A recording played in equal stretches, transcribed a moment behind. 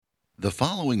The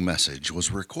following message was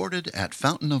recorded at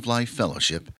Fountain of Life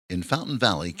Fellowship in Fountain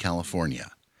Valley, California.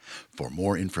 For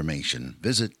more information,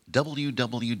 visit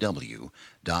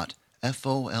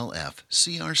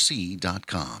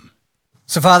www.folfcrc.com.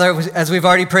 So, Father, as we've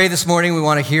already prayed this morning, we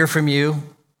want to hear from you.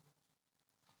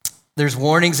 There's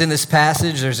warnings in this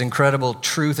passage. There's incredible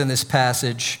truth in this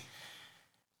passage.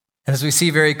 And as we see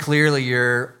very clearly,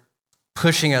 you're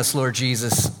pushing us, Lord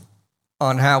Jesus,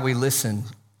 on how we listen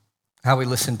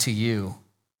to you.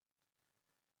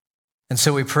 And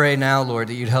so we pray now, Lord,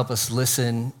 that you'd help us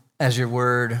listen as your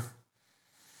word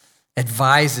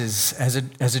advises, as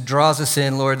it draws us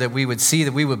in, Lord, that we would see,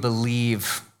 that we would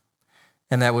believe,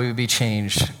 and that we would be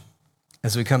changed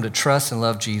as we come to trust and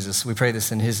love Jesus. We pray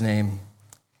this in his name.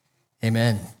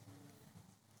 Amen.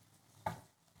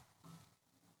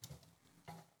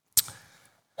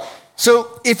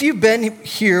 So if you've been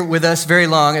here with us very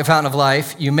long at Fountain of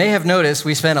Life, you may have noticed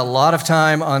we spend a lot of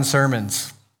time on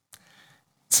sermons.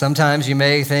 Sometimes you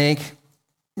may think,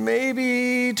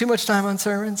 maybe too much time on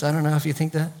sermons. I don't know if you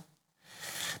think that.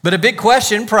 But a big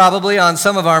question probably on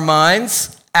some of our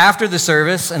minds after the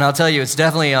service, and I'll tell you it's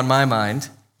definitely on my mind.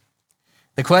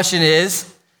 The question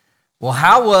is, well,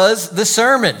 how was the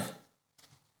sermon?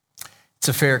 It's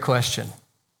a fair question.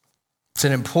 It's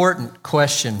an important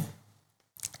question.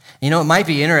 You know, it might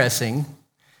be interesting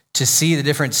to see the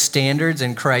different standards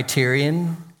and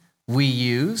criterion we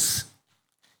use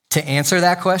to answer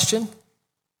that question.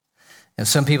 And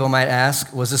some people might ask,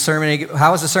 how was the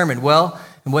sermon? Well,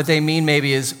 and what they mean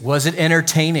maybe is, was it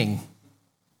entertaining?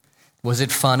 Was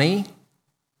it funny?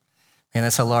 And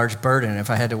that's a large burden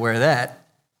if I had to wear that.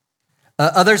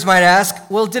 Others might ask,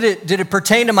 well, did it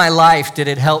pertain to my life? Did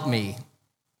it help me?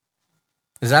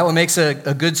 Is that what makes a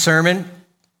good sermon?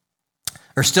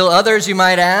 Or still others you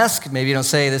might ask, maybe you don't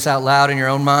say this out loud in your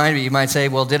own mind, but you might say,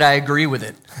 well, did I agree with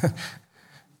it?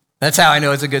 That's how I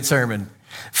know it's a good sermon.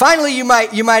 Finally, you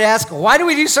might ask, why do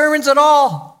we do sermons at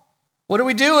all? What are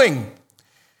we doing?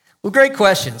 Well, great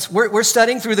questions. We're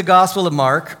studying through the Gospel of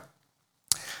Mark.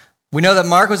 We know that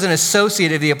Mark was an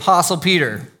associate of the Apostle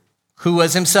Peter, who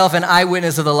was himself an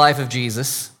eyewitness of the life of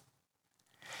Jesus.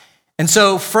 And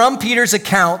so from Peter's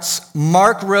accounts,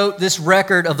 Mark wrote this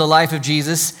record of the life of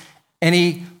Jesus, and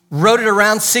he wrote it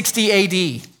around 60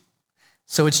 AD.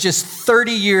 So it's just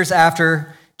 30 years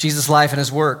after Jesus' life and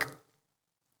his work.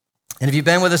 And if you've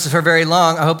been with us for very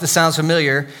long, I hope this sounds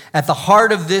familiar. At the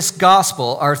heart of this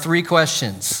gospel are three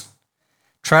questions.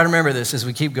 Try to remember this as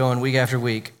we keep going week after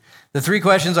week. The three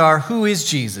questions are, who is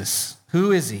Jesus?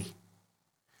 Who is he?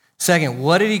 Second,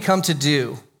 what did he come to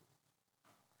do?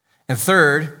 And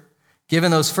third, given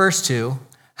those first two,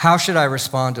 how should I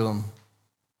respond to him?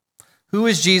 Who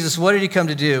is Jesus? What did he come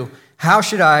to do? How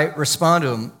should I respond to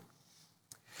him?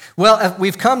 Well,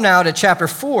 we've come now to chapter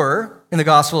 4 in the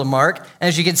Gospel of Mark.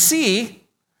 As you can see,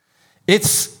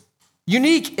 it's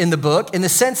unique in the book in the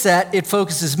sense that it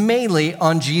focuses mainly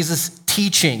on Jesus'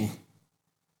 teaching.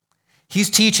 He's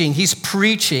teaching, he's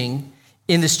preaching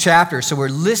in this chapter, so we're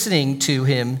listening to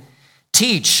him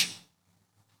teach.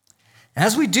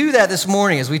 As we do that this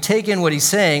morning, as we take in what he's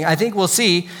saying, I think we'll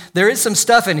see there is some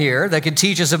stuff in here that could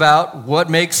teach us about what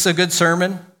makes a good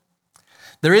sermon.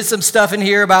 There is some stuff in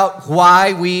here about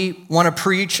why we want to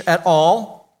preach at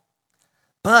all.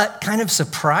 But kind of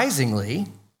surprisingly,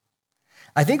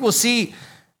 I think we'll see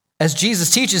as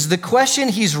Jesus teaches, the question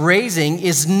he's raising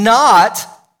is not,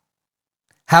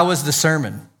 how was the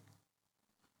sermon?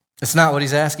 That's not what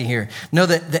he's asking here. No,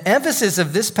 the emphasis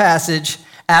of this passage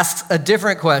asks a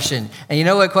different question. And you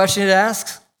know what question it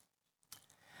asks?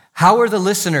 How were the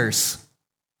listeners?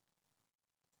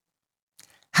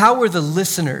 How were the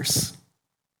listeners?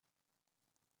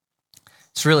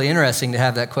 It's really interesting to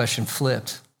have that question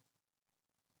flipped.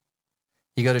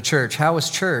 You go to church. How was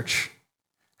church?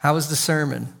 How was the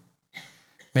sermon?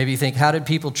 Maybe you think, how did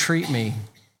people treat me?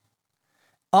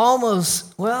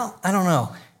 Almost, well, I don't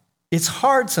know. It's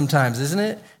hard sometimes, isn't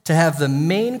it, to have the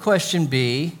main question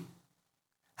be,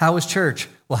 how was church?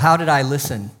 Well, how did I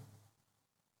listen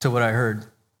to what I heard?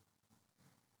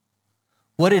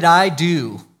 What did I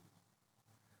do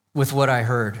with what I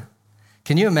heard?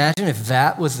 Can you imagine if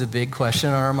that was the big question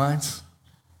on our minds?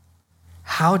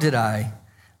 How did I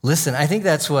listen? I think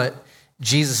that's what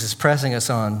Jesus is pressing us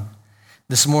on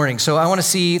this morning. So I want to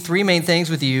see three main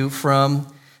things with you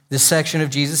from this section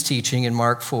of Jesus' teaching in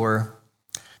Mark 4.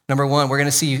 Number one, we're going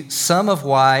to see some of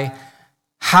why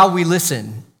how we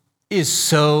listen is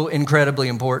so incredibly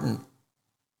important.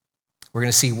 We're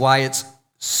going to see why it's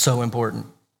so important.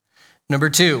 Number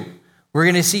two, we're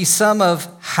going to see some of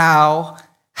how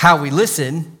we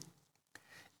listen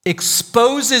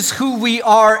exposes who we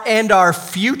are and our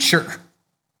future.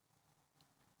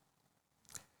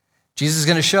 Jesus is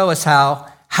going to show us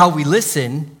how we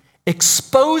listen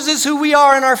exposes who we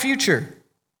are in our future.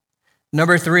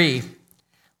 Number 3,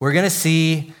 we're going to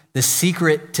see the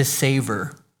secret to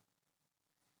savor.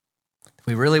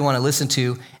 We really want to listen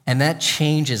to, and that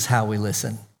changes how we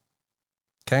listen.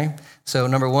 Okay? So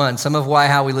number 1, some of why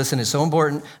how we listen is so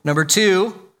important. Number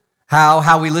 2,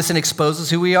 how we listen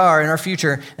exposes who we are in our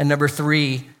future. And number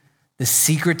 3, the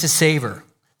secret to savor,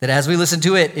 that as we listen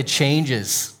to it, it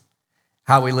changes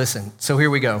how we listen. So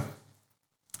here we go.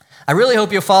 I really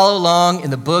hope you'll follow along in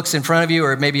the books in front of you,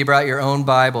 or maybe you brought your own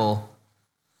Bible.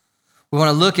 We want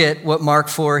to look at what Mark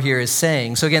 4 here is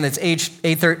saying. So again, it's page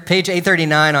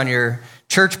 839 on your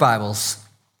church Bibles.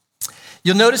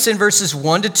 You'll notice in verses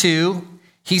 1 to 2,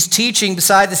 he's teaching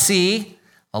beside the sea.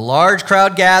 A large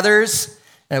crowd gathers.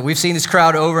 We've seen this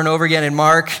crowd over and over again in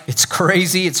Mark. It's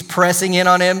crazy. It's pressing in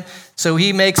on him. So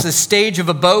he makes a stage of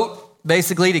a boat,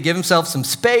 basically, to give himself some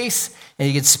space, and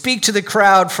he can speak to the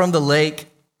crowd from the lake.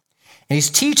 And he's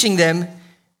teaching them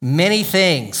many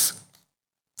things.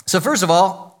 So first of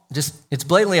all, it's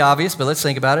blatantly obvious, but let's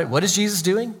think about it. What is Jesus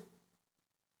doing?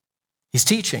 He's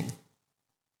teaching.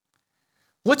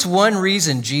 What's one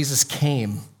reason Jesus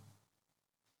came?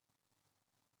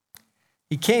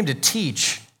 He came to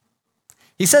teach.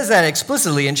 He says that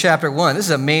explicitly in chapter 1. This is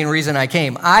the main reason I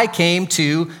came. I came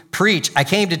to preach. I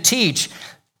came to teach.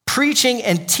 Preaching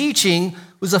and teaching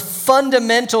was a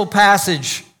fundamental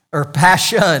passion,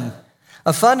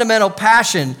 a fundamental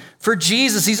passion for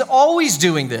Jesus. He's always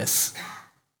doing this.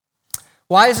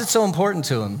 Why is it so important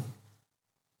to him?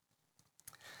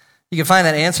 You can find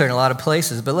that answer in a lot of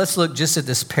places, but let's look just at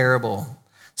this parable.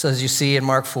 So as you see in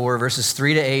Mark 4, verses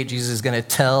 3 to 8, Jesus is going to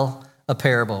tell a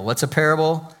parable. What's a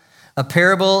parable? A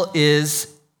parable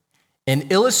is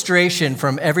an illustration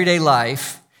from everyday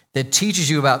life that teaches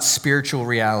you about spiritual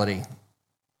reality.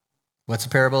 What's a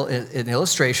parable? An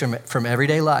illustration from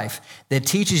everyday life that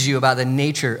teaches you about the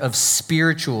nature of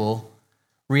spiritual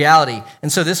reality.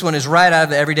 And so this one is right out of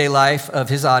the everyday life of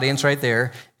his audience right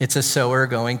there. It's a sower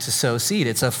going to sow seed.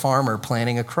 It's a farmer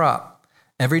planting a crop.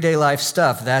 Everyday life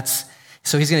stuff.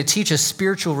 So he's going to teach us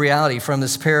spiritual reality from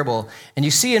this parable. And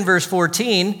you see in verse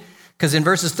 14, because in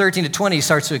verses 13 to 20, he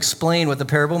starts to explain what the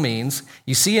parable means.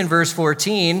 You see in verse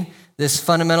 14 this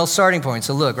fundamental starting point.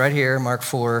 So look, right here, Mark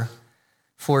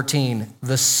 4:14.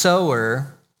 The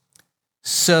sower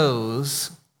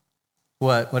sows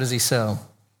what? What does he sow?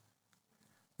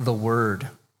 The word.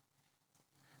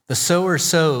 The sower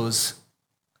sows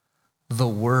the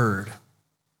word.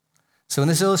 So in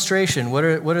this illustration, what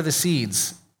are the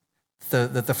seeds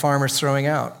that the farmer's throwing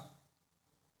out?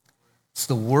 It's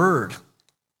the word.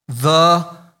 The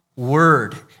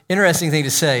word. Interesting thing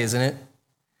to say, isn't it?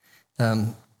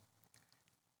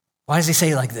 Why does he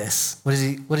say it like this? What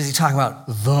is he talking about?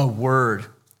 The word.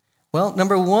 Well,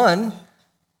 number one,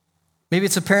 maybe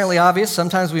it's apparently obvious.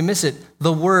 Sometimes we miss it.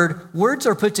 The word. Words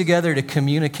are put together to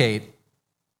communicate.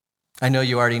 I know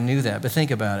you already knew that, but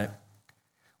think about it.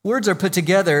 Words are put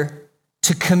together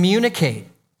to communicate.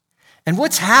 And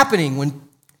what's happening when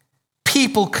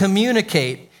people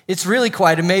communicate? It's really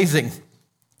quite amazing.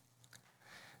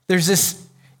 There's this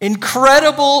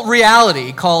incredible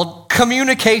reality called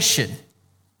communication,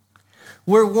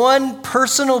 where one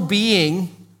personal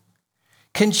being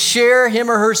can share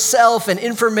him or herself and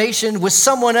information with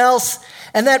someone else,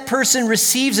 and that person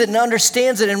receives it and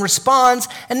understands it and responds,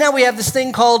 and now we have this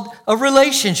thing called a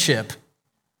relationship.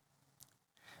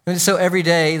 And so every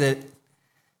day that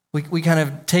we kind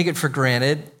of take it for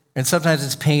granted, and sometimes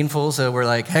it's painful, so we're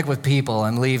like, heck with people,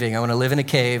 I'm leaving, I want to live in a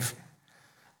cave.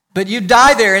 But you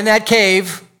die there in that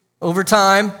cave over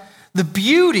time. The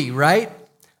beauty, right,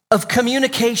 of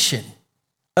communication,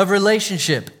 of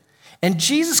relationship. And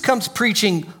Jesus comes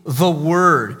preaching the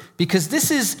word, because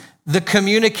this is the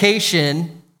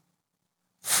communication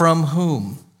from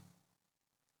whom?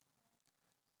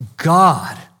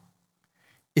 God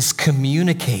is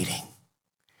communicating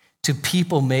to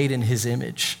people made in his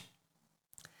image.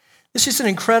 It's just an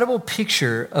incredible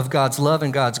picture of God's love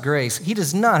and God's grace. He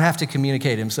does not have to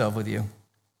communicate himself with you.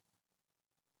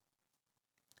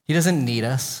 He doesn't need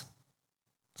us.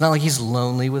 It's not like he's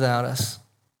lonely without us.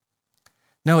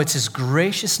 No, it's his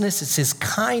graciousness, it's his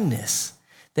kindness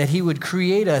that he would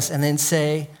create us and then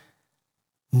say,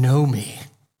 know me.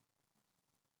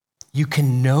 You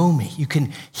can know me. You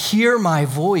can hear my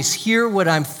voice, hear what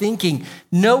I'm thinking,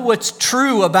 know what's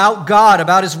true about God,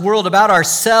 about his world, about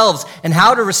ourselves, and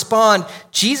how to respond.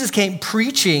 Jesus came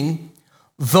preaching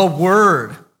the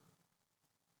word,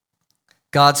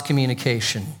 God's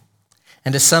communication.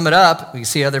 And to sum it up, we can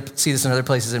see this in other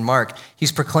places in Mark,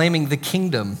 he's proclaiming the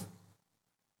kingdom.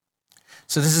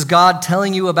 So this is God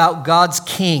telling you about God's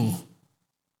king,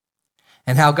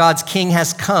 and how God's king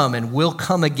has come and will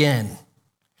come again,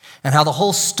 and how the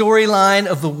whole storyline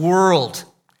of the world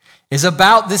is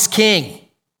about this king,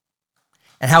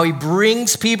 and how he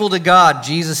brings people to God.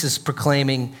 Jesus is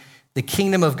proclaiming the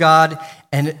kingdom of God,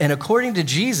 and according to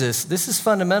Jesus, this is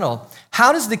fundamental.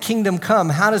 How does the kingdom come?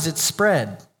 How does it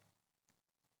spread?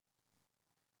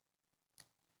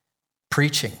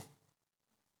 Preaching.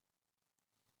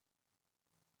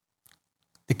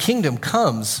 The kingdom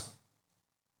comes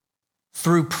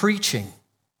through preaching.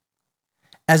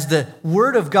 As the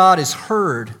word of God is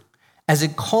heard, as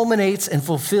it culminates and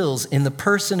fulfills in the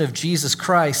person of Jesus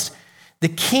Christ, the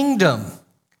kingdom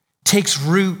takes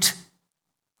root.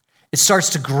 It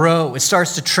starts to grow. It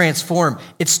starts to transform.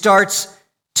 It starts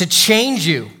to change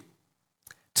you.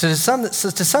 To sum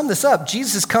this up,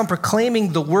 Jesus has come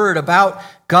proclaiming the word about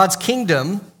God's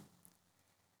kingdom,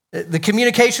 the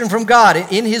communication from God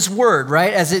in his word,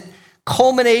 right? As it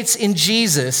culminates in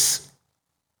Jesus.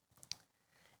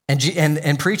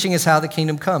 And preaching is how the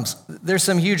kingdom comes. There's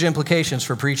some huge implications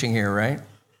for preaching here, right?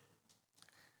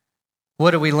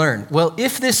 What do we learn? Well,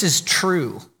 if this is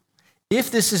true,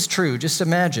 just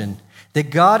imagine that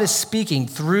God is speaking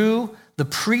through the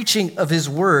preaching of his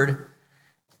word.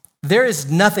 There is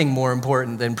nothing more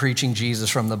important than preaching Jesus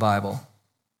from the Bible.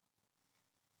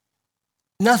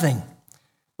 Nothing.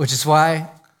 Which is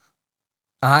why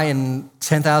I and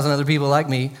 10,000 other people like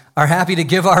me are happy to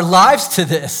give our lives to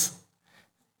this.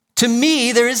 To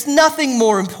me, there is nothing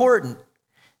more important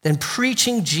than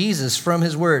preaching Jesus from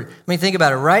his word. I mean, think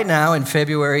about it. Right now in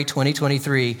February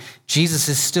 2023, Jesus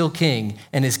is still king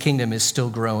and his kingdom is still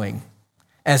growing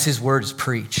as his word is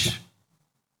preached.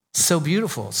 So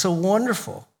beautiful, so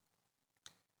wonderful.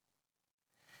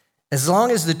 As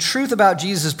long as the truth about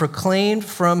Jesus is proclaimed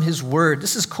from his word,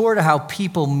 this is core to how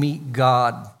people meet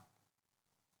God.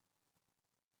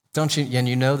 Don't you? And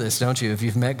you know this, don't you, if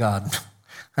you've met God?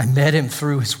 I met him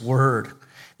through his word.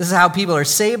 This is how people are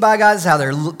saved by God. This is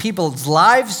how people's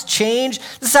lives change.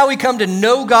 This is how we come to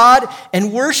know God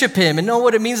and worship him and know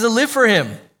what it means to live for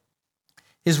him.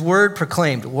 His word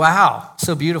proclaimed. Wow,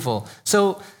 so beautiful.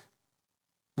 So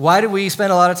why do we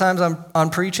spend a lot of times on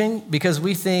preaching? Because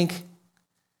we think,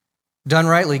 done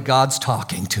rightly, God's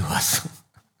talking to us.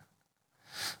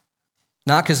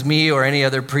 Not because me or any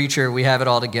other preacher, we have it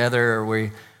all together or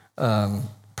we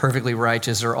perfectly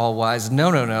righteous or all wise.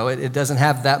 No. It doesn't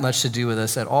have that much to do with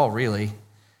us at all, really.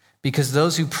 Because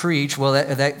those who preach, well,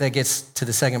 that gets to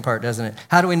the second part, doesn't it?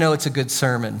 How do we know it's a good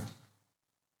sermon?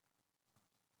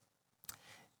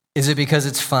 Is it because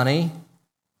it's funny?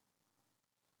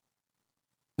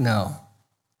 No.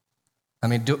 I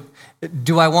mean,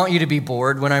 do I want you to be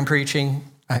bored when I'm preaching?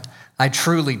 I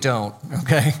truly don't,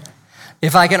 okay?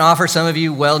 If I can offer some of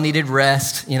you well-needed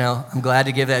rest, I'm glad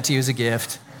to give that to you as a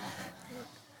gift.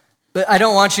 But I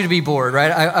don't want you to be bored,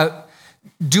 right?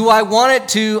 Do I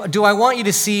want you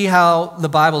to see how the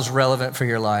Bible's relevant for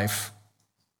your life?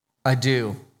 I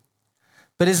do.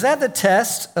 But is that the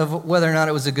test of whether or not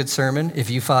it was a good sermon, if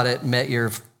you thought it met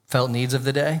your felt needs of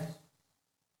the day?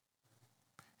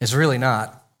 It's really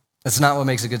not. That's not what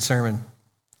makes a good sermon.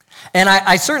 And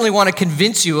I certainly want to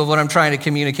convince you of what I'm trying to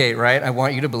communicate, right? I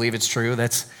want you to believe it's true.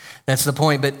 That's the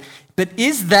point. But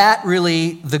is that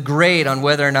really the grade on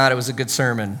whether or not it was a good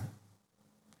sermon?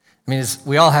 I mean,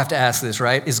 we all have to ask this,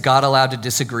 right? Is God allowed to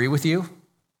disagree with you?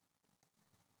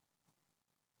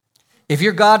 If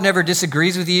your God never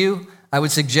disagrees with you, I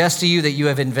would suggest to you that you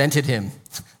have invented him.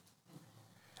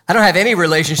 I don't have any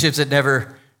relationships that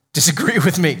never disagree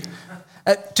with me.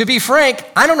 To be frank,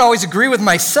 I don't always agree with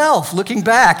myself looking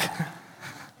back.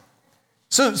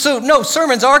 So no,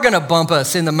 sermons are going to bump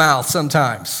us in the mouth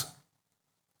sometimes.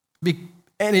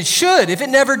 And it should. If it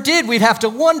never did, we'd have to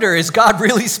wonder, is God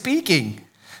really speaking?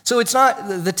 So it's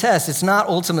not the test. It's not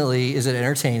ultimately, is it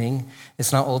entertaining?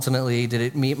 It's not ultimately, did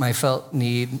it meet my felt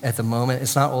need at the moment?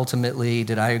 It's not ultimately,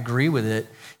 did I agree with it?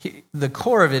 The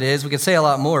core of it is, we could say a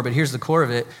lot more, but here's the core of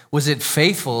it. Was it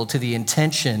faithful to the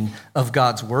intention of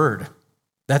God's word?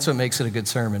 That's what makes it a good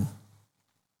sermon.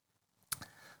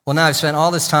 Well, now I've spent all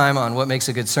this time on what makes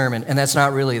a good sermon, and that's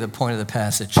not really the point of the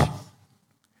passage.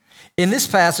 In this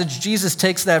passage, Jesus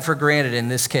takes that for granted in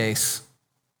this case.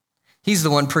 He's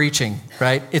the one preaching,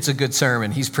 right? It's a good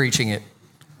sermon. He's preaching it.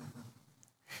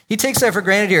 He takes that for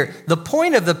granted here. The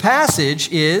point of the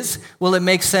passage is, well, it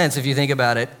makes sense if you think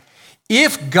about it.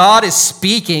 If God is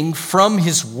speaking from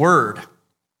his word,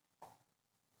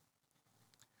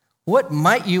 what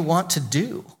might you want to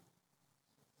do?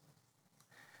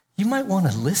 You might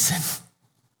want to listen.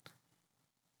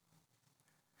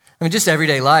 I mean, just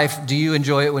everyday life, do you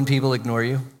enjoy it when people ignore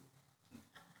you?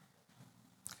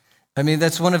 I mean,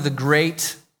 that's one of the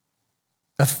great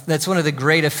That's one of the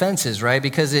great offenses, right?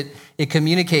 Because it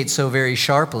communicates so very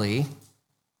sharply.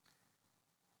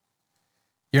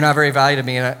 You're not very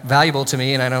valuable to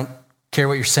me, and I don't care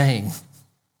what you're saying.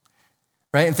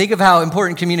 Right? And think of how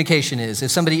important communication is.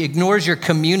 If somebody ignores your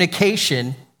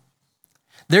communication,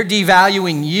 they're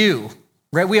devaluing you.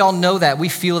 Right? We all know that. We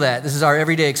feel that. This is our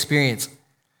everyday experience.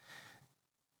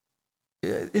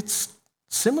 It's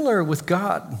similar with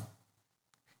God.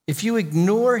 If you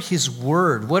ignore his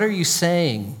word, what are you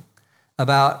saying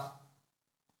about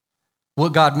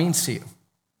what God means to you?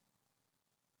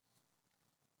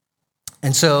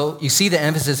 And so you see the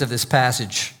emphasis of this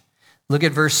passage. Look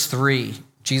at verse 3.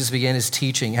 Jesus began his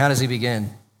teaching. How does he begin?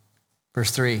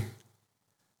 Verse 3.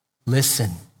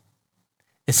 Listen.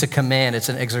 It's a command. It's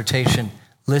an exhortation.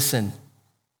 Listen.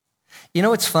 You know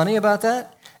what's funny about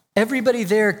that? Everybody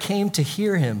there came to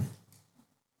hear him.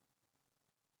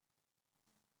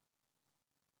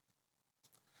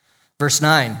 Verse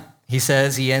 9, he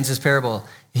says, he ends his parable.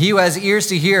 He who has ears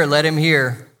to hear, let him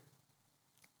hear.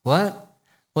 What?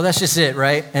 Well, that's just it,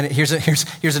 right? And here's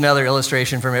another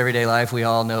illustration from everyday life we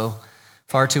all know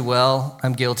far too well.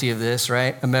 I'm guilty of this,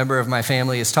 right? A member of my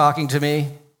family is talking to me.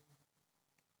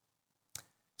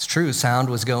 It's true, sound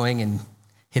was going and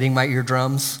hitting my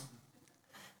eardrums.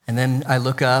 And then I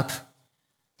look up.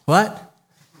 What?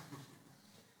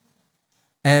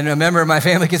 And a member of my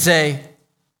family could say,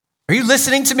 are you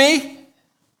listening to me?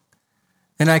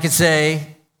 And I could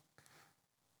say,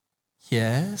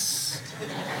 yes.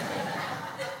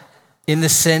 In the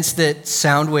sense that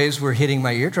sound waves were hitting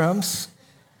my eardrums.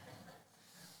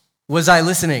 Was I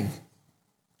listening?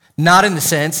 Not in the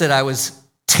sense that I was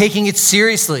taking it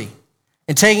seriously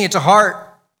and taking it to heart.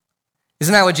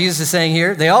 Isn't that what Jesus is saying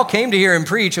here? They all came to hear him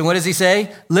preach, and what does he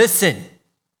say? Listen.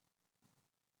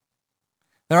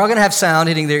 They're all going to have sound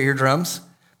hitting their eardrums,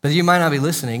 but you might not be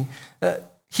listening.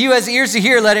 He who has ears to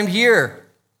hear, let him hear.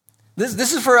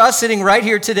 This is for us sitting right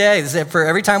here today. This is for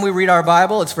every time we read our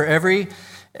Bible. It's for every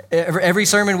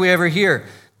sermon we ever hear.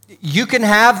 You can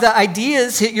have the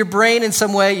ideas hit your brain in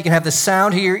some way. You can have the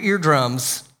sound hit your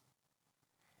eardrums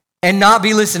and not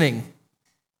be listening.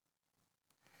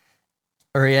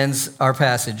 Or he ends our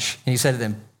passage, and he said to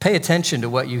them, pay attention to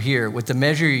what you hear. With the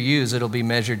measure you use, it'll be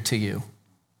measured to you.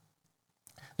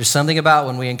 There's something about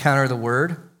when we encounter the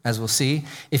word, as we'll see,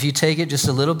 if you take it just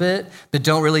a little bit, but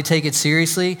don't really take it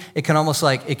seriously, it can almost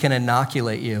like, it can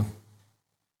inoculate you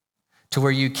to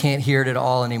where you can't hear it at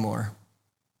all anymore.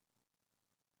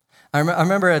 I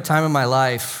remember a time in my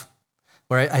life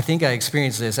where I think I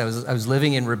experienced this. I was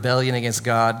living in rebellion against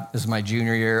God. This was my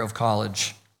junior year of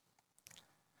college.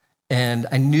 And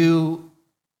I knew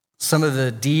some of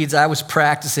the deeds I was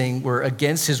practicing were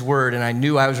against his word, and I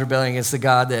knew I was rebelling against the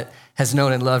God that has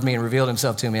known and loved me and revealed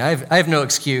himself to me. I have no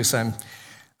excuse. I'm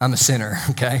a sinner,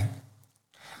 okay?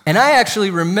 And I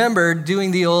actually remember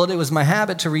doing it was my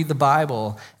habit to read the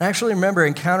Bible. And I actually remember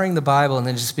encountering the Bible and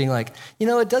then just being like,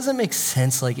 it doesn't make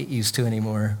sense like it used to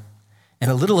anymore. And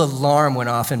a little alarm went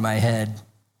off in my head.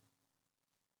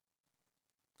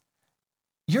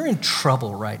 You're in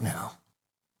trouble right now.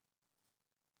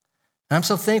 And I'm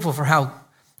so thankful for how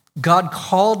God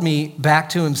called me back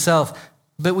to himself.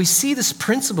 But we see this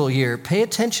principle here. Pay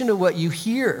attention to what you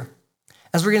hear.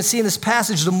 As we're going to see in this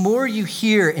passage, the more you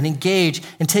hear and engage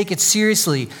and take it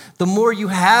seriously, the more you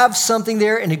have something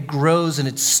there and it grows and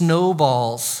it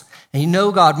snowballs. And you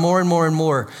know God more and more and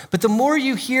more. But the more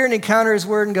you hear and encounter his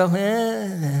word and go,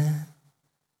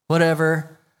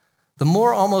 whatever, the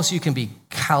more almost you can be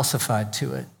calcified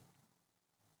to it.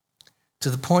 To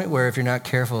the point where if you're not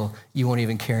careful, you won't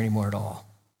even care anymore at all.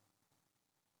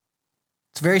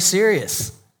 It's very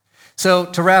serious. So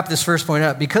to wrap this first point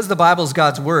up, because the Bible is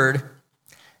God's word,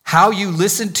 how you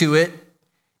listen to it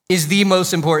is the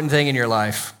most important thing in your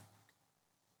life.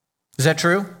 Is that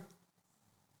true?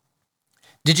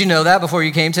 Did you know that before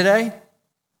you came today?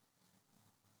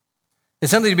 It's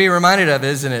something to be reminded of,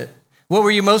 isn't it? What were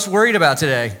you most worried about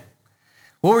today?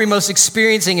 What were you most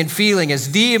experiencing and feeling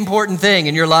as the important thing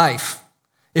in your life?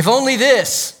 If only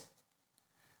this.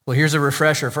 Well, here's a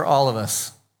refresher for all of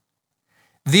us.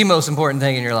 The most important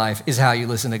thing in your life is how you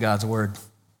listen to God's word.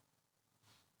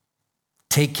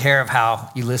 Take care of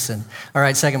how you listen. All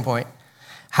right, second point.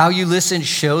 How you listen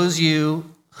shows you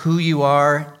who you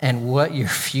are and what your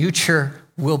future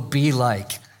will be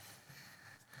like.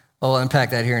 I'll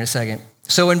unpack that here in a second.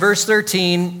 So in verse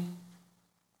 13,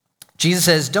 Jesus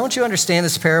says, don't you understand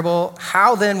this parable?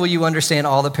 How then will you understand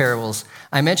all the parables?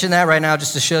 I mentioned that right now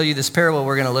just to show you this parable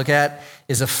we're going to look at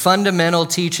is a fundamental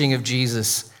teaching of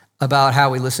Jesus about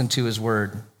how we listen to his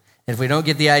word. And if we don't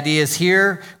get the ideas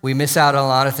here, we miss out on a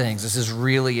lot of things. This is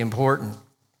really important.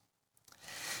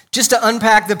 Just to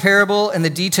unpack the parable and the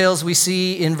details we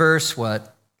see in verse,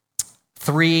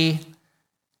 3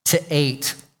 to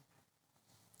 8.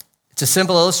 It's a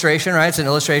simple illustration, right? It's an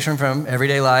illustration from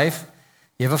everyday life.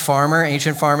 You have a farmer,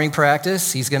 ancient farming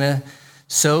practice. He's going to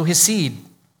sow his seed.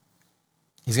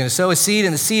 He's going to sow his seed,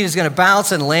 and the seed is going to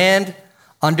bounce and land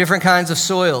on different kinds of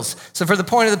soils. So for the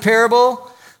point of the parable,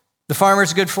 the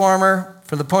farmer's a good farmer.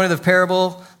 For the point of the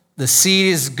parable, the seed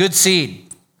is good seed.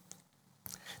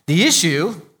 The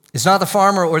issue is not the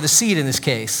farmer or the seed in this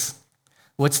case.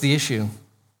 What's the issue?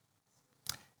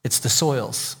 It's the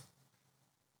soils,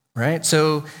 right?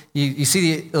 So you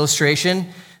see the illustration.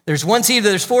 There's one seed,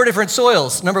 there's 4 different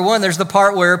soils. Number 1, there's the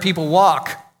part where people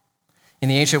walk. In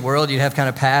the ancient world, you'd have kind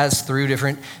of paths through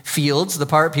different fields, the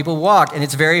part people walk, and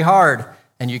it's very hard.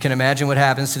 And you can imagine what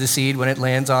happens to the seed when it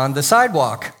lands on the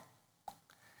sidewalk.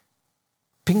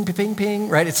 Ping, ping, ping, ping,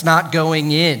 right? It's not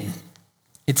going in.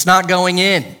 It's not going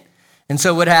in. And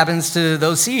so what happens to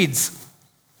those seeds?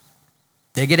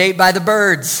 They get ate by the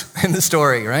birds in the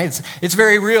story, right? It's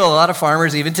very real. A lot of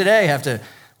farmers, even today, have to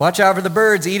watch out for the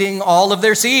birds eating all of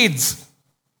their seeds.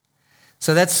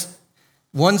 So that's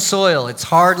one soil. It's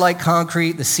hard like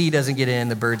concrete. The seed doesn't get in.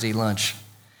 The birds eat lunch.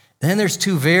 Then there's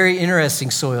 2 very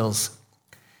interesting soils.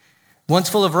 One's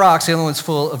full of rocks. The other one's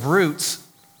full of roots,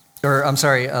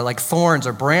 like thorns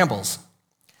or brambles.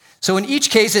 So in each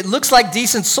case, it looks like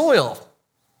decent soil.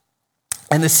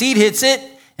 And the seed hits it,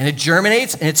 and it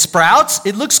germinates, and it sprouts.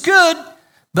 It looks good,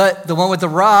 but the one with the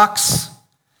rocks,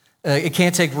 it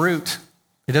can't take root.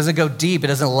 It doesn't go deep. It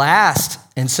doesn't last.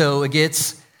 And so it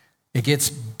gets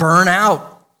burnt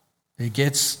out.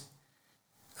 There's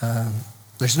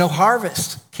no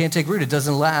harvest. Can't take root. It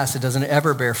doesn't last. It doesn't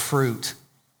ever bear fruit.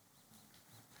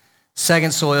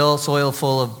 Second soil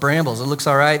full of brambles. It looks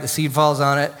all right. The seed falls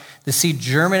on it. The seed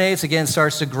germinates, again,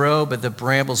 starts to grow, but the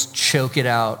brambles choke it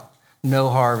out. No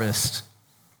harvest.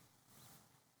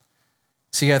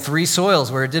 So you got 3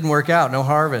 soils where it didn't work out, no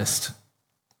harvest.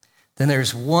 Then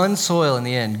there's one soil in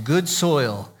the end, good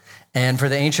soil. And for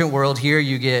the ancient world here,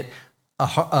 you get a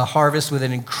harvest with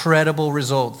an incredible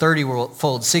result,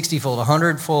 30-fold, 60-fold,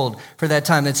 100-fold. For that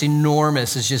time, that's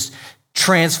enormous. It's just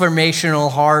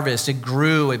transformational harvest. It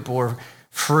grew, it bore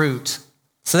fruit.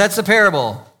 So that's the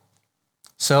parable.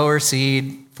 Sower,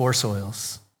 seed, 4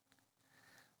 soils.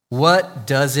 What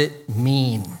does it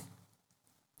mean?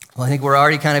 Well, I think we're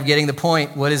already kind of getting the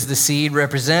point. What does the seed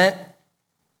represent?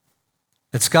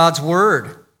 It's God's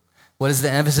word. What is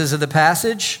the emphasis of the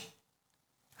passage?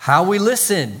 How we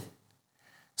listen.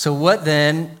 So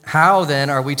how then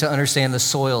are we to understand the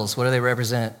soils? What do they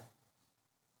represent?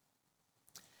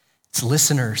 It's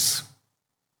listeners.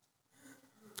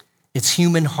 It's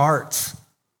human hearts.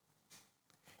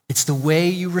 It's the way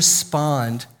you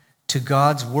respond to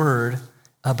God's word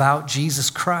about Jesus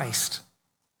Christ.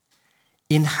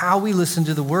 In how we listen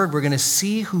to the word, we're going to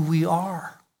see who we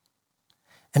are.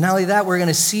 And not only that, we're going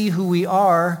to see who we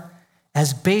are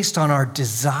as based on our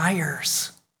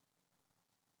desires.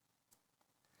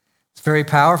 It's very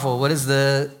powerful. What does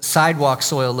the sidewalk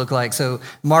soil look like? So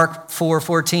Mark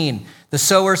 4:14, the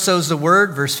sower sows the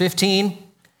word, verse 15.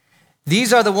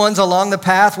 These are the ones along the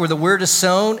path where the word is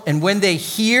sown, and when they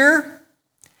hear,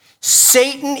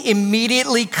 Satan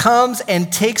immediately comes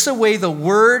and takes away the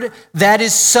word that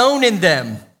is sown in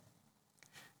them.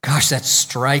 Gosh, that's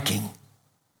striking.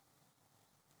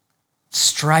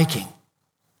 Striking.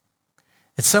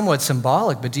 It's somewhat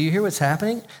symbolic, but do you hear what's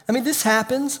happening? I mean, this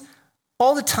happens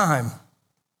all the time.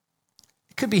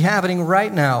 It could be happening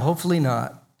right now, hopefully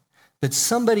not. But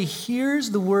somebody hears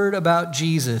the word about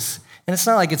Jesus, and it's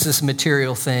not like it's this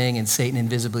material thing and Satan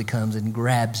invisibly comes and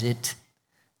grabs it,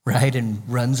 right, and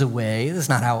runs away. That's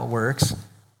not how it works.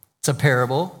 It's a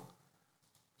parable.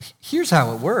 Here's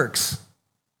how it works.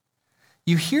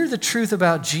 You hear the truth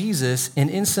about Jesus, and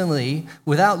instantly,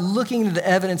 without looking into the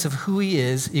evidence of who he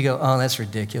is, you go, oh, that's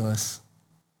ridiculous.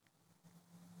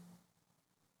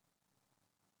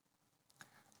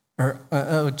 Or,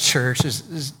 church,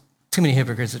 there's too many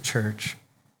hypocrites at church.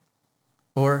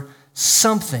 Or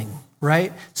something,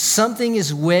 right? Something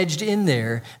is wedged in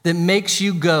there that makes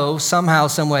you go somehow,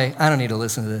 some way, I don't need to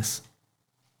listen to this.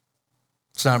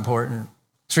 It's not important.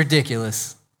 It's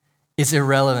ridiculous. It's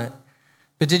irrelevant.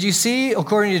 But did you see,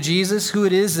 according to Jesus, who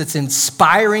it is that's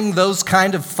inspiring those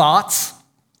kind of thoughts?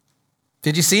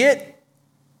 Did you see it?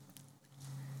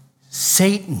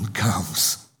 Satan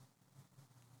comes.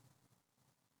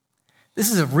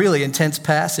 This is a really intense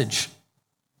passage.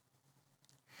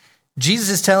 Jesus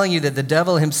is telling you that the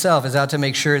devil himself is out to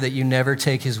make sure that you never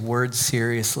take his words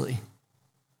seriously.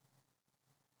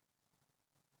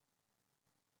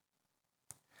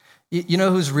 You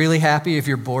know who's really happy if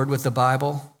you're bored with the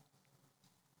Bible?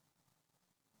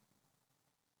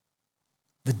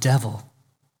 the devil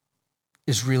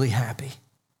is really happy.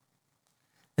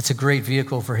 It's a great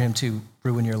vehicle for him to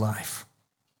ruin your life.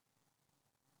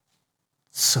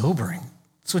 Sobering.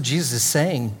 That's what Jesus is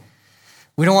saying.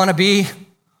 We don't want to be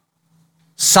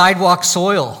sidewalk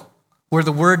soil where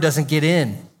the word doesn't get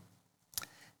in.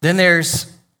 Then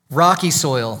there's rocky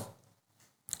soil.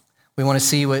 We want to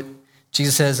see what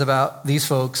Jesus says about these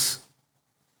folks.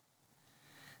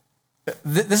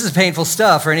 This is painful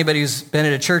stuff for anybody who's been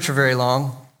at a church for very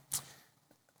long.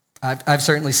 I've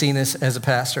certainly seen this as a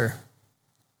pastor.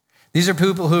 These are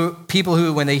people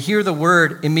who, when they hear the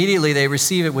word, immediately they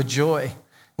receive it with joy.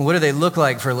 And what do they look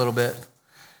like for a little bit?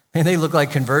 And they look like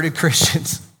converted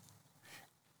Christians.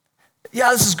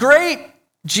 Yeah, this is great.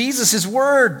 Jesus, his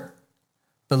word.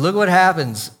 But look what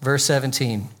happens, verse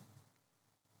 17.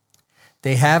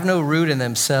 They have no root in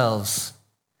themselves,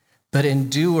 but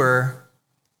endure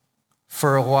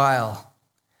for a while.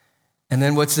 And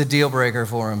then what's the deal breaker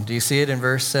for them? Do you see it in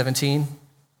verse 17?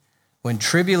 When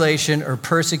tribulation or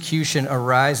persecution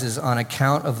arises on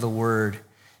account of the word,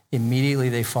 immediately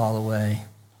they fall away.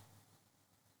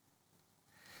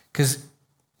 Because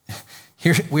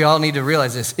here we all need to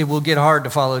realize this. It will get hard to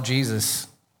follow Jesus.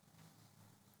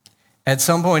 At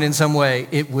some point in some way,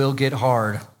 it will get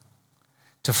hard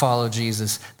to follow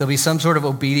Jesus. There'll be some sort of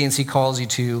obedience he calls you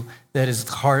to that is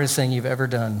the hardest thing you've ever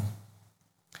done.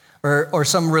 Or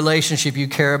some relationship you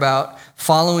care about.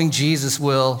 Following Jesus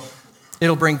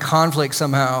it'll bring conflict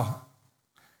somehow.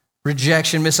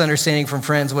 Rejection, misunderstanding from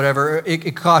friends, whatever.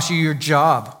 It costs you your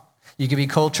job. You can be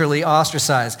culturally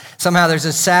ostracized. Somehow there's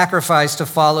a sacrifice to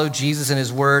follow Jesus and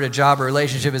his word. A job or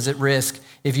relationship is at risk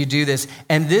if you do this.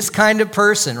 And this kind of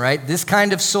person, right, this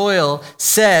kind of soil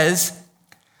says,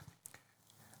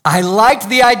 I liked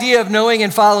the idea of knowing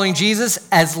and following Jesus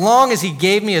as long as he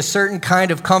gave me a certain kind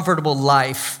of comfortable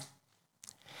life.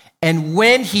 And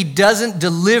when he doesn't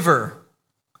deliver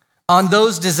on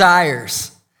those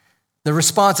desires, the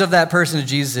response of that person to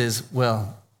Jesus is,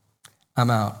 well, I'm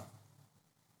out.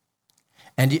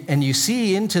 And you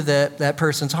see into that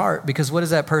person's heart, because what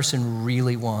does that person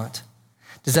really want?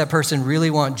 Does that person really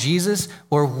want Jesus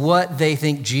or what they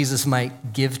think Jesus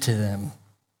might give to them?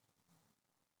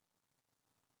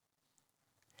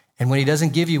 And when he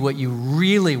doesn't give you what you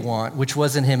really want, which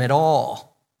wasn't him at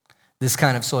all, this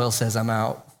kind of soil says, I'm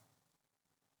out.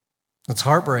 It's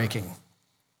heartbreaking.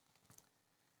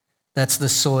 That's the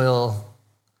soil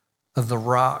of the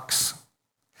rocks.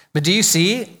 But do you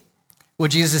see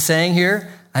what Jesus is saying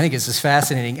here? I think this is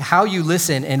fascinating. How you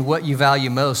listen and what you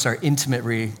value most are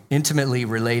intimately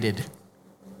related.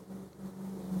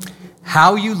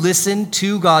 How you listen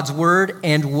to God's word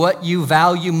and what you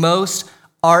value most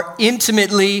are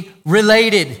intimately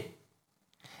related.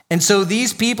 And so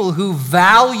these people who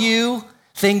value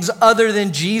things other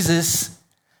than Jesus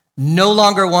no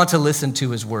longer want to listen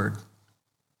to his word.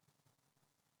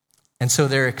 And so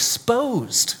they're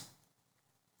exposed.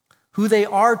 Who they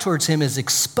are towards him is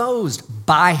exposed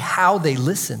by how they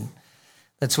listen.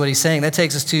 That's what he's saying. That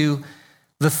takes us to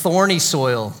the thorny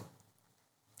soil.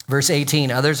 Verse 18,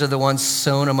 others are the ones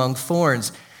sown among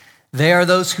thorns. They are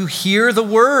those who hear the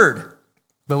word.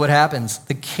 But what happens?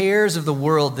 The cares of the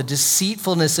world, the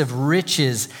deceitfulness of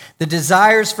riches, the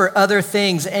desires for other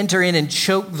things enter in and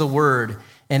choke the word,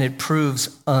 and it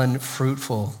proves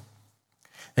unfruitful.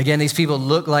 Again, these people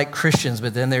look like Christians,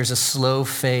 but then there's a slow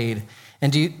fade.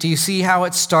 And do you see how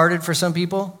it started for some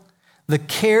people? The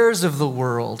cares of the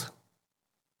world.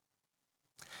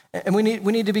 And we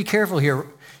need to be careful here.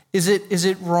 Is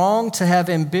it wrong to have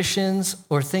ambitions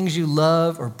or things you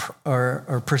love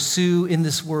or pursue in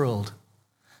this world?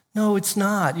 No, it's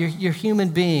not. You're human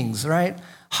beings, right?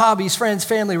 Hobbies, friends,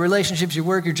 family, relationships, your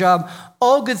work, your job,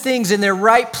 all good things in their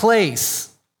right place.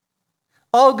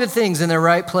 All good things in their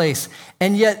right place.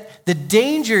 And yet the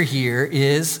danger here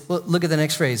is, well, look at the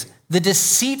next phrase, the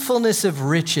deceitfulness of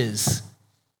riches.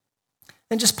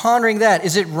 And just pondering that,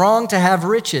 is it wrong to have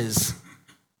riches?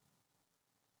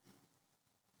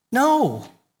 No.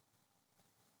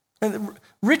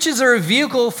 Riches are a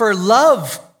vehicle for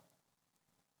love.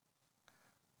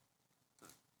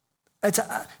 It's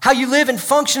how you live and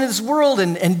function in this world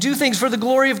and do things for the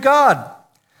glory of God.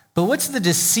 But what's the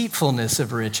deceitfulness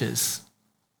of riches?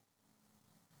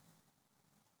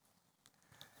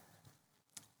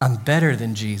 I'm better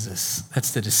than Jesus. That's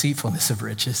the deceitfulness of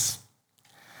riches.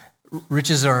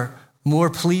 Riches are more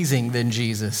pleasing than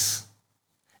Jesus.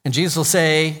 And Jesus will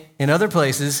say in other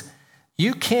places,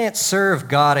 you can't serve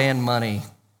God and money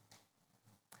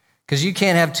because you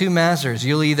can't have two masters.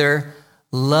 You'll either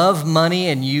love money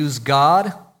and use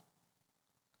God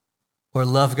or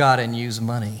love God and use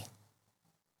money.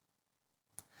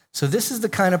 So this is the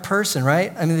kind of person,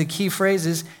 right? I mean, the key phrase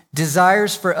is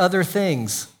desires for other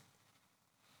things.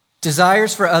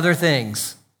 Desires for other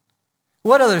things.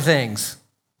 What other things?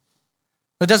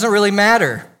 It doesn't really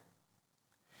matter.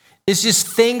 It's just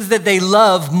things that they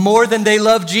love more than they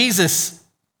love Jesus.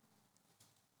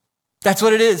 That's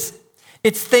what it is.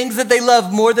 It's things that they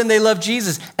love more than they love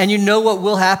Jesus. And you know what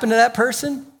will happen to that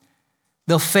person?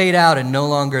 They'll fade out and no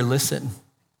longer listen.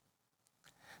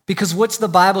 Because what's the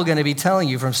Bible going to be telling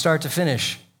you from start to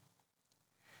finish?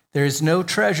 There is no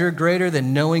treasure greater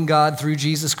than knowing God through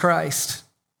Jesus Christ.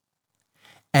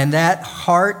 And that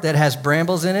heart that has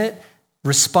brambles in it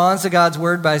responds to God's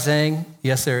word by saying,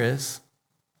 yes, there is.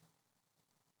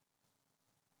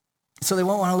 So they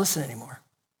won't want to listen anymore.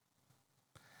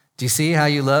 Do you see how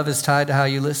you love is tied to how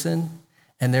you listen?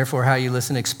 And therefore how you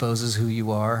listen exposes who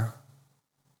you are?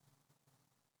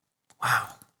 Wow.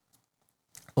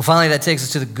 Well, finally, that takes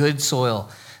us to the good soil.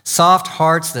 Soft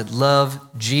hearts that love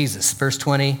Jesus. Verse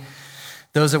 20,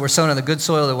 those that were sown on the good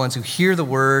soil are the ones who hear the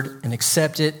word and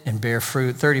accept it and bear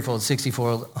fruit, 30-fold,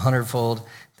 60-fold, 100-fold.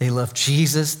 They love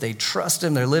Jesus. They trust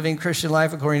him. They're living Christian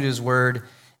life according to his word.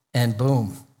 And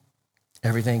boom,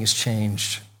 everything is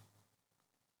changed.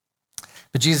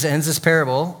 But Jesus ends this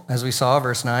parable, as we saw,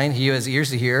 verse 9, he who has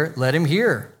ears to hear, let him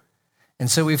hear. And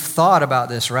so we've thought about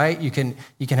this, right? You can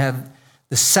have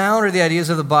the sound or the ideas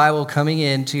of the Bible coming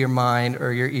into your mind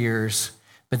or your ears,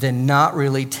 but then not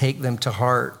really take them to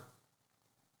heart.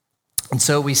 And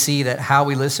so we see that how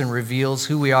we listen reveals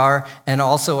who we are and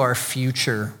also our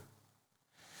future.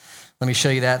 Let me show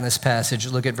you that in this passage.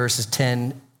 Look at verses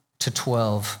 10 to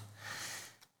 12.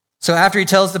 So after he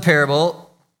tells the parable,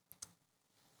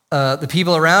 the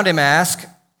people around him ask,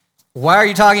 why are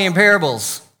you talking in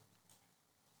parables?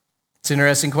 It's an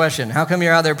interesting question. How come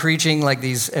you're out there preaching like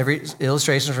these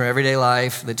illustrations from everyday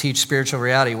life that teach spiritual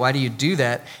reality? Why do you do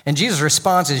that? And Jesus'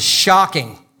 response is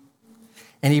shocking.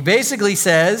 And he basically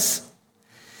says,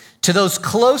 to those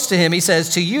close to him, he says,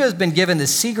 to you has been given the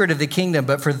secret of the kingdom,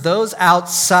 but for those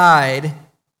outside,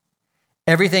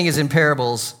 everything is in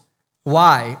parables.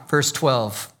 Why? Verse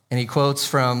 12. And he quotes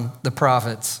from the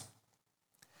prophets.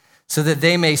 So that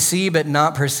they may see but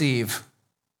not perceive.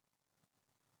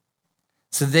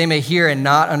 So that they may hear and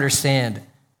not understand,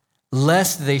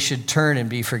 lest they should turn and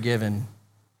be forgiven.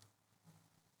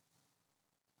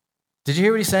 Did you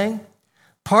hear what he's saying?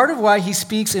 Part of why he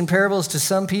speaks in parables to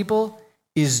some people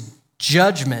is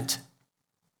judgment.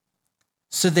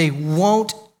 So they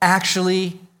won't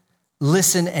actually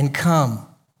listen and come.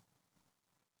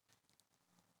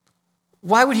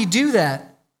 Why would he do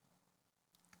that?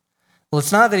 Well,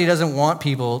 it's not that he doesn't want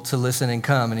people to listen and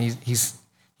come, and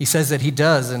he says that he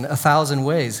does in 1,000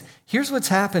 ways. Here's what's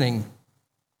happening.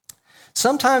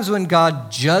 Sometimes when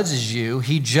God judges you,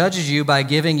 he judges you by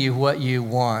giving you what you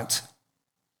want.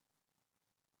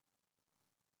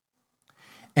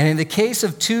 And in the case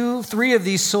of 3 of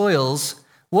these soils,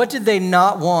 what did they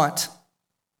not want?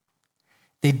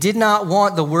 They did not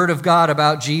want the word of God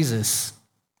about Jesus.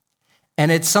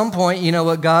 And at some point, you know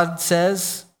what God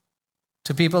says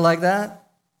to people like that?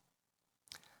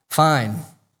 Fine.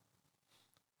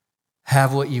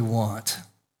 Have what you want,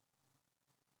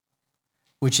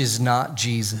 which is not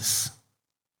Jesus.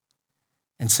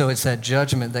 And so it's that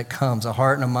judgment that comes. A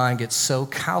heart and a mind get so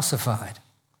calcified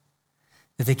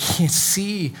that they can't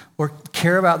see or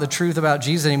care about the truth about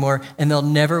Jesus anymore, and they'll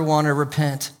never want to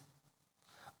repent.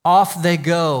 Off they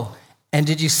go. And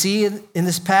did you see in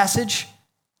this passage?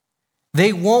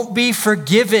 They won't be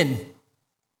forgiven.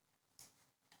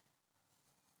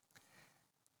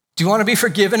 Do you want to be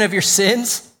forgiven of your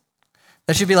sins?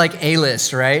 That should be like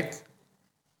A-list, right?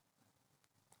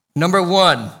 Number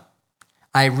 1,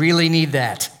 I really need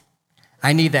that.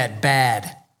 I need that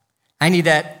bad. I need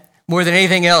that more than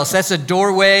anything else. That's a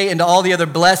doorway into all the other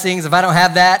blessings. If I don't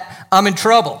have that, I'm in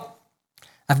trouble.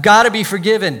 I've got to be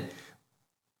forgiven.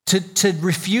 To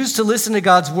refuse to listen to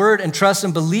God's word and trust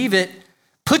and believe it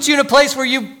puts you in a place where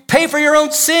you pay for your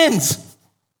own sins.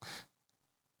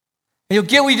 And you'll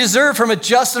get what you deserve from a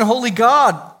just and holy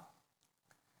God.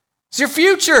 It's your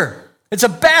future. It's a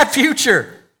bad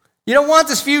future. You don't want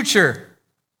this future.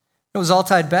 It was all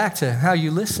tied back to how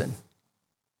you listen.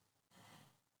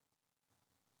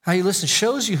 How you listen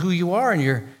shows you who you are in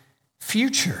your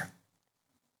future.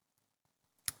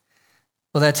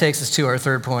 Well, that takes us to our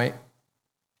third point.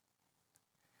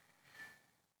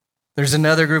 There's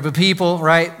another group of people,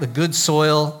 right? The good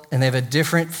soil, and they have a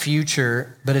different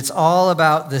future, but it's all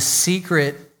about the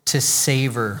secret to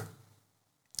savor.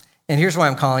 And here's why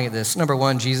I'm calling it this. Number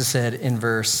 1, Jesus said in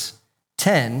verse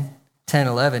 10,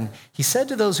 11, he said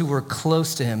to those who were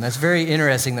close to him, that's very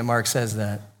interesting that Mark says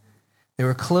that They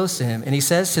were close to him. And he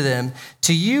says to them,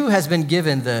 to you has been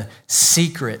given the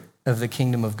secret of the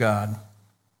kingdom of God.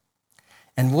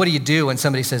 And what do you do when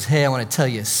somebody says, hey, I want to tell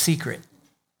you a secret?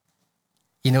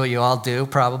 You know what you all do,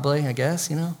 probably, I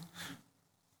guess,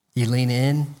 You lean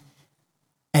in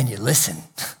and you listen.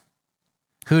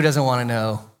 Who doesn't want to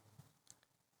know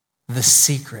the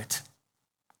secret?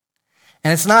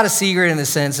 And it's not a secret in the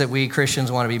sense that we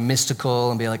Christians want to be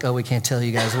mystical and be like, oh, we can't tell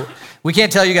you guys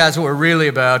what we're really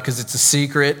about because it's a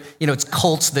secret. It's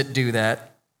cults that do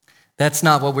that. That's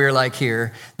not what we're like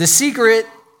here. The secret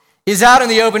is out in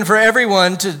the open for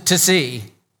everyone to see.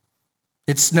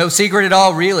 It's no secret at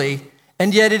all, really.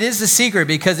 And yet it is a secret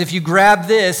because if you grab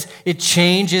this, it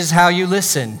changes how you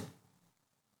listen.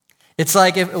 It's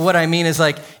like, what I mean is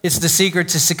like, it's the secret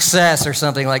to success or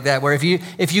something like that, where if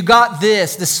you got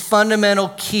this fundamental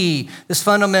key, this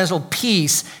fundamental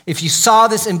piece, if you saw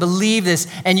this and believed this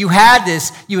and you had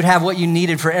this, you would have what you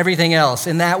needed for everything else.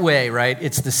 In that way, right?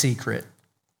 It's the secret.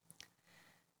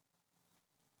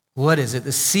 What is it?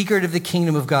 The secret of the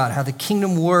kingdom of God, how the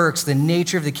kingdom works, the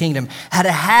nature of the kingdom, how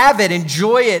to have it,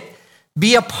 enjoy it,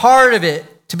 be a part of it,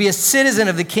 to be a citizen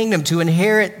of the kingdom, to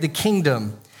inherit the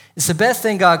kingdom. It's the best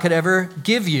thing God could ever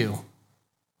give you.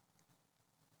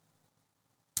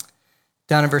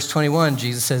 Down in verse 21,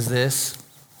 Jesus says this.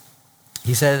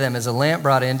 He said to them, is a lamp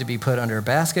brought in to be put under a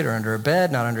basket or under a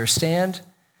bed, not under a stand?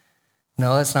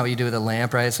 No, that's not what you do with a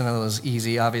lamp, right? It's one of those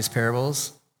easy, obvious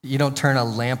parables. You don't turn a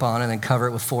lamp on and then cover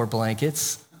it with 4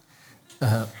 blankets.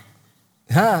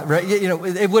 Right?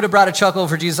 It would have brought a chuckle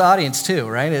for Jesus' audience too,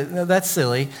 right? That's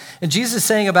silly. And Jesus is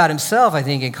saying about himself, I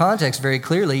think in context very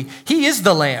clearly, he is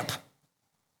the lamp.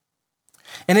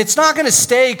 And it's not going to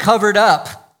stay covered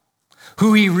up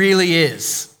who he really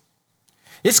is.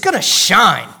 It's going to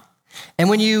shine. And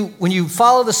when you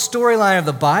follow the storyline of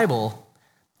the Bible,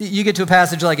 you get to a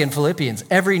passage like in Philippians,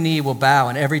 every knee will bow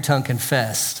and every tongue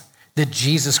confess that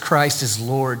Jesus Christ is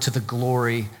Lord to the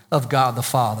glory of God the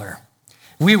Father.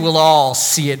 We will all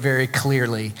see it very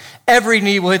clearly. Every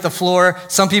knee will hit the floor.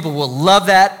 Some people will love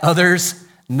that, others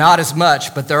not as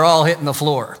much, but they're all hitting the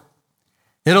floor.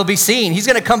 It'll be seen. He's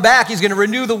going to come back. He's going to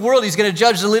renew the world. He's going to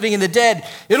judge the living and the dead.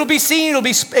 It'll be seen. It'll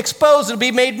be exposed. It'll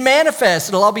be made manifest.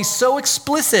 It'll all be so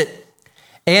explicit.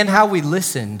 And how we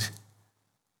listened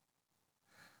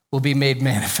will be made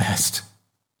manifest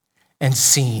and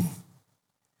seen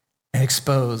and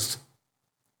exposed.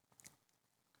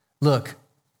 Look.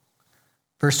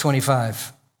 Verse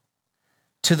 25,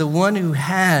 to the one who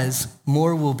has,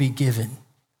 more will be given.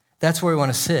 That's where we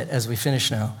want to sit as we finish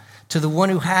now. To the one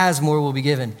who has, more will be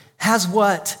given. Has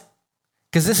what?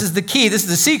 Because this is the key, this is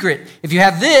the secret. If you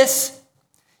have this,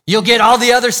 you'll get all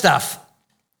the other stuff.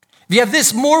 If you have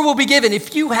this, more will be given.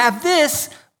 If you have this,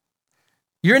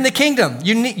 you're in the kingdom.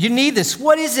 You need this.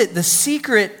 What is it? The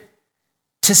secret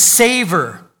to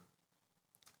savor.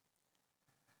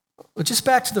 Well, just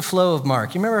back to the flow of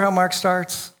Mark. You remember how Mark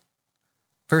starts?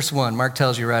 Verse 1, Mark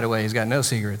tells you right away he's got no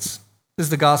secrets. This is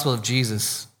the gospel of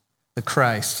Jesus, the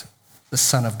Christ, the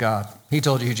Son of God. He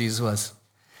told you who Jesus was.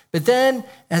 But then,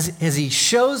 as he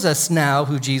shows us now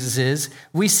who Jesus is,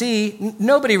 we see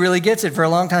nobody really gets it for a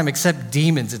long time except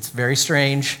demons. It's very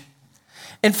strange.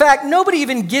 In fact, nobody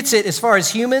even gets it as far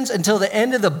as humans until the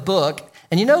end of the book.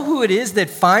 And you know who it is that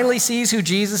finally sees who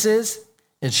Jesus is?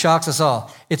 It shocks us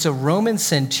all. It's a Roman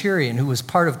centurion who was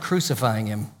part of crucifying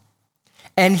him.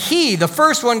 And he, the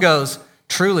first one, goes,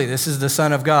 truly, this is the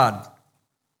Son of God.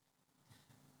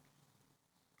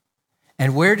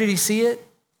 And where did he see it?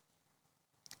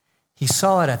 He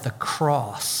saw it at the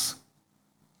cross.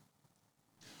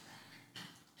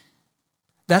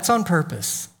 That's on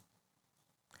purpose.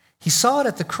 He saw it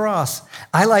at the cross.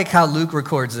 I like how Luke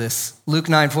records this. Luke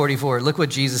 9:44. Look what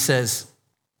Jesus says.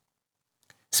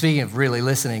 Speaking of really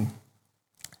listening.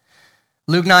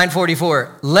 Luke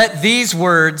 9:44. Let these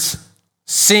words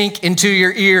sink into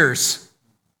your ears.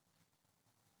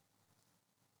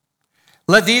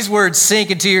 Let these words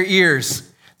sink into your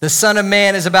ears. The Son of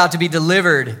Man is about to be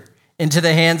delivered into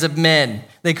the hands of men.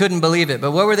 They couldn't believe it.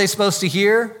 But what were they supposed to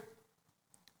hear?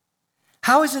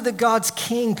 How is it that God's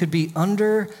king could be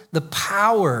under the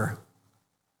power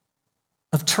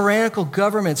of tyrannical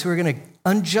governments who are going to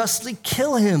unjustly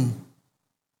kill him?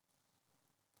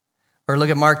 Or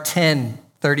look at Mark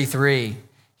 10:33.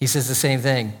 He says the same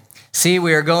thing. See,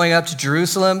 we are going up to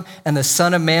Jerusalem, and the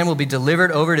Son of Man will be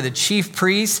delivered over to the chief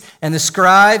priests and the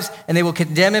scribes, and they will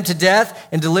condemn him to death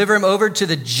and deliver him over to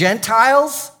the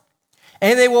Gentiles,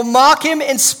 and they will mock him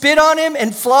and spit on him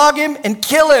and flog him and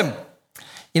kill him.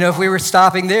 You know, if we were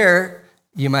stopping there,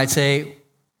 you might say,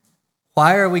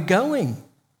 why are we going?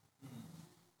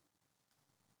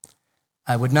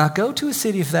 I would not go to a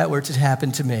city if that were to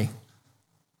happen to me.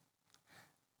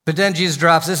 But then Jesus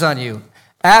drops this on you.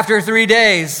 After 3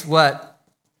 days, what?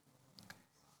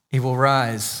 He will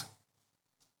rise.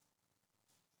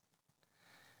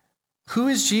 Who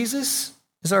is Jesus?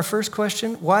 Is our first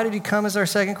question. Why did he come is our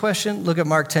second question. Look at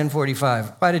Mark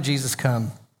 10:45. Why did Jesus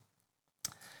come?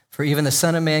 For even the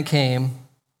Son of Man came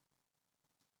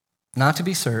not to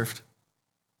be served,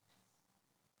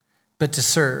 but to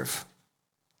serve.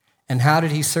 And how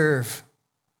did he serve?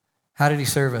 How did he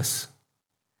serve us?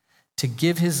 To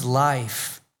give his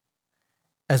life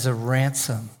as a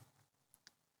ransom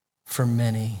for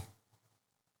many.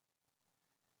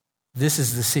 This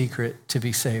is the secret to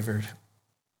be savored.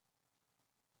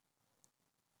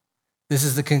 This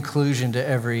is the conclusion to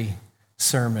every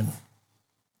sermon.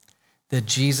 That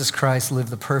Jesus Christ lived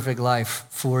the perfect life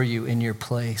for you in your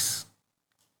place.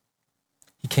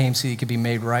 He came so you could be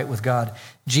made right with God.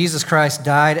 Jesus Christ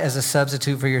died as a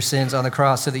substitute for your sins on the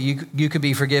cross so that you could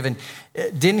be forgiven.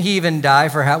 Didn't he even die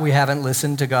for how we haven't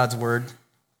listened to God's word?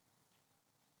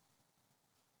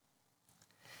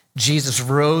 Jesus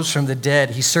rose from the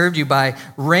dead. He served you by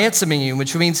ransoming you,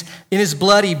 which means in his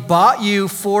blood he bought you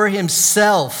for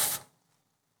himself.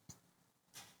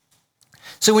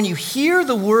 So when you hear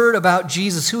the word about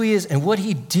Jesus, who he is and what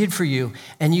he did for you,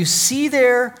 and you see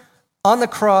there on the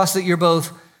cross that you're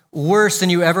both worse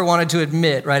than you ever wanted to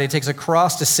admit, right? It takes a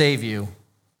cross to save you.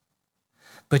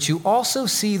 But you also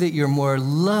see that you're more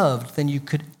loved than you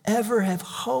could ever have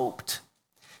hoped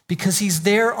because he's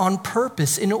there on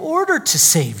purpose in order to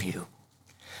save you.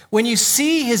 When you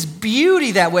see his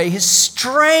beauty that way, his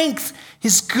strength,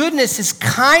 his goodness, his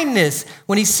kindness,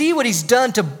 when you see what he's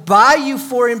done to buy you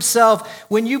for himself,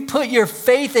 when you put your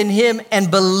faith in him and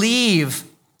believe,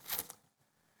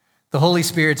 the Holy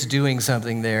Spirit's doing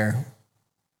something there.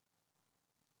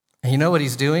 And you know what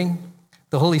he's doing?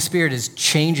 The Holy Spirit is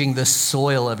changing the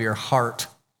soil of your heart.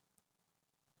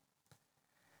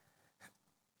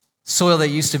 Soil that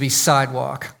used to be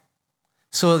sidewalk.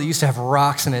 Soil that used to have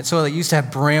rocks in it. Soil that used to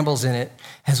have brambles in it.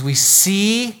 As we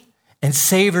see and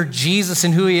savor Jesus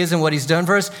and who he is and what he's done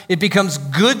for us, it becomes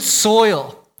good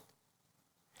soil.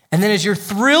 And then as you're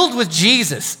thrilled with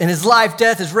Jesus and his life,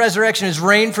 death, his resurrection, his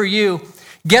reign for you,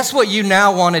 guess what you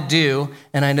now want to do?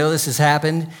 And I know this has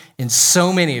happened in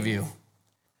so many of you.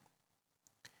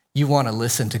 You want to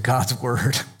listen to God's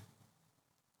word.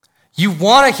 You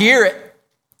want to hear it.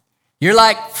 You're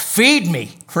like, feed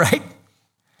me, right?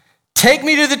 Take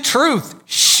me to the truth.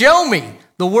 Show me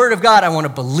the word of God. I want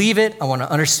to believe it. I want to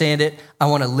understand it. I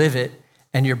want to live it.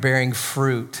 And you're bearing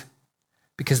fruit.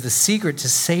 Because the secret to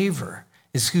savor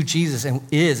is who Jesus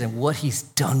is and what he's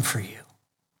done for you.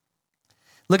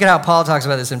 Look at how Paul talks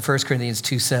about this in 1 Corinthians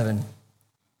 2:7.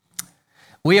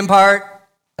 We impart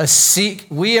a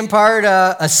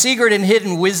secret and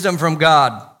hidden wisdom from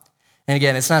God. And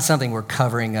again, it's not something we're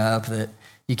covering up that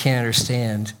you can't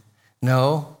understand.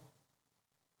 No.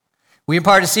 We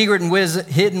impart a secret and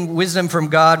hidden wisdom from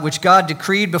God, which God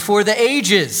decreed before the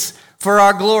ages for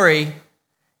our glory.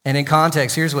 And in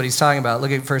context, here's what he's talking about.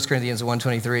 Look at 1 Corinthians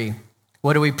 1:23.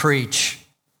 What do we preach?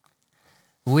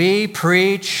 We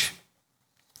preach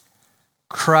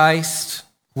Christ,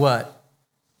 what?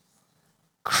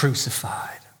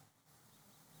 Crucified.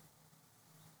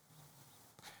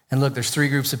 And look, there's three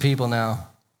groups of people now.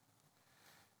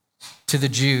 To the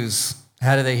Jews,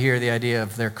 how do they hear the idea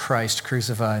of their Christ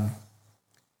crucified?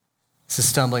 It's a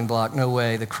stumbling block. No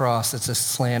way. The cross, that's a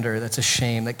slander. That's a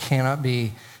shame. That cannot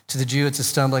be. To the Jew, it's a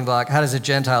stumbling block. How does a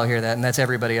Gentile hear that? And that's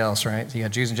everybody else, right? So you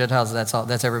got Jews and Gentiles, that's all.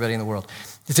 That's everybody in the world.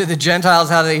 To the Gentiles,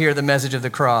 how do they hear the message of the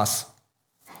cross?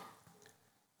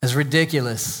 It's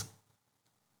ridiculous.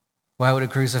 Why would a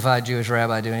crucified Jewish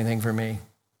rabbi do anything for me?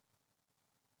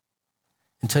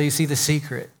 Until you see the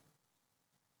secret.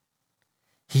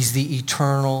 He's the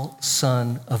eternal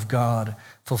Son of God,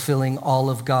 fulfilling all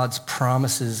of God's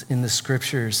promises in the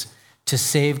scriptures to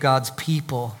save God's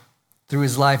people through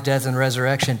his life, death, and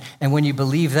resurrection. And when you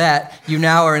believe that, you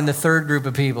now are in the third group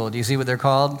of people. Do you see what they're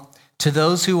called? To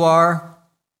those who are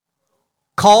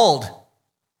called.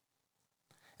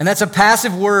 And that's a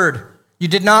passive word. You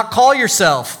did not call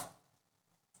yourself.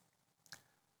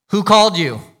 Who called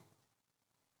you?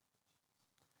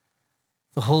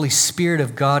 The Holy Spirit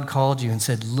of God called you and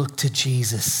said, look to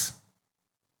Jesus.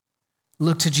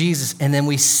 Look to Jesus. And then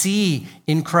we see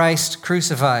in Christ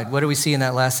crucified. What do we see in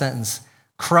that last sentence?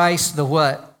 Christ, the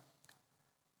what?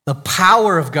 The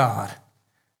power of God.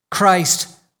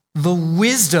 Christ, the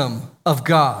wisdom of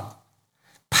God.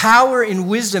 Power and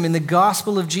wisdom in the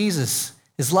gospel of Jesus.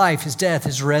 His life, his death,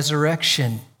 his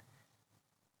resurrection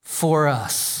for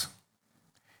us.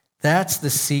 That's the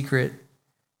secret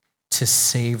to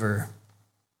savor.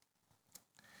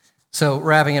 So,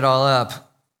 wrapping it all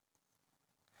up,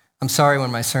 I'm sorry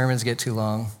when my sermons get too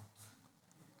long.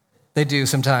 They do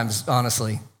sometimes,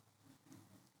 honestly.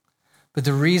 But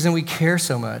the reason we care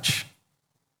so much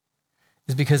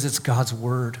is because it's God's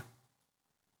word.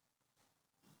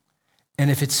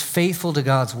 And if it's faithful to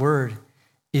God's word,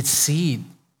 it's seed.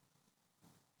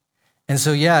 And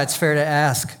so, yeah, it's fair to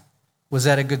ask, was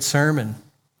that a good sermon?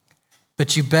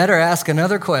 But you better ask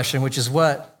another question, which is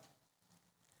what?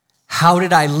 How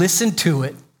did I listen to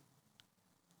it?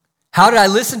 How did I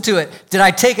listen to it? Did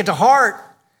I take it to heart?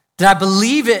 Did I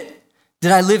believe it?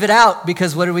 Did I live it out?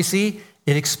 Because what do we see?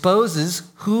 It exposes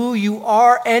who you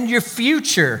are and your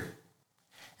future.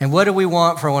 And what do we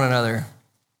want for one another?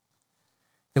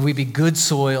 That we be good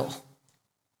soil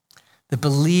that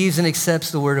believes and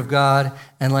accepts the word of God.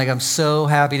 And like I'm so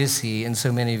happy to see, and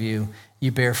so many of you,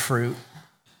 you bear fruit.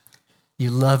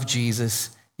 You love Jesus.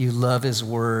 You love his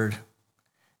word.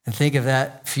 And think of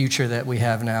that future that we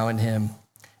have now in him.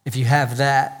 If you have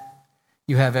that,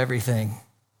 you have everything.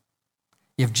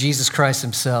 You have Jesus Christ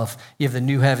himself. You have the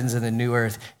new heavens and the new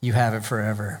earth. You have it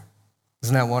forever.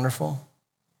 Isn't that wonderful?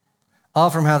 All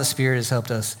from how the Spirit has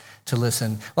helped us to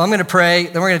listen. Well, I'm going to pray,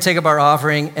 then we're going to take up our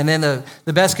offering, and then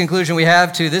the best conclusion we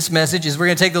have to this message is we're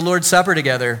going to take the Lord's Supper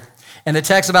together. And the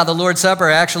text about the Lord's Supper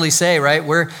actually say, right,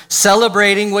 we're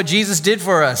celebrating what Jesus did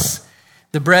for us.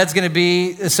 The bread's going to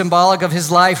be symbolic of his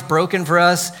life broken for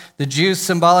us. The juice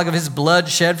symbolic of his blood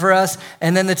shed for us.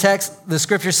 And then the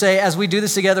scriptures say, as we do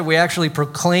this together, we actually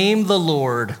proclaim the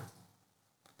Lord,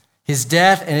 his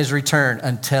death and his return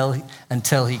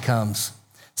until he comes.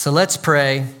 So let's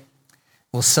pray.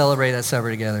 We'll celebrate that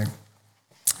supper together.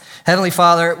 Heavenly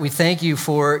Father, we thank you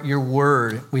for your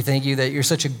word. We thank you that you're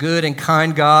such a good and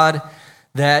kind God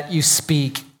that you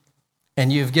speak.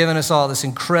 And you've given us all this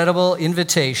incredible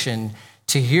invitation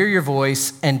to hear your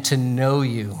voice and to know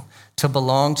you, to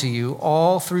belong to you,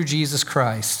 all through Jesus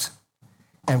Christ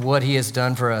and what he has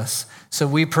done for us. So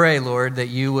we pray, Lord, that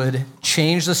you would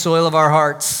change the soil of our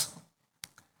hearts.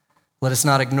 Let us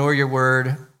not ignore your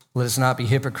word. Let us not be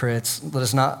hypocrites. Let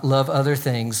us not love other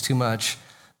things too much,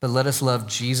 but let us love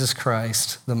Jesus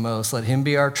Christ the most. Let him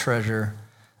be our treasure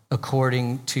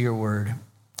according to your word.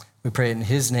 We pray in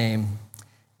his name.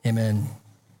 Amen.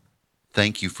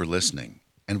 Thank you for listening,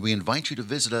 and we invite you to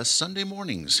visit us Sunday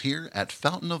mornings here at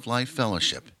Fountain of Life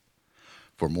Fellowship.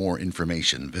 For more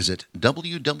information, visit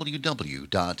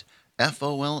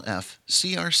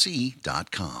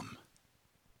www.folfcrc.com.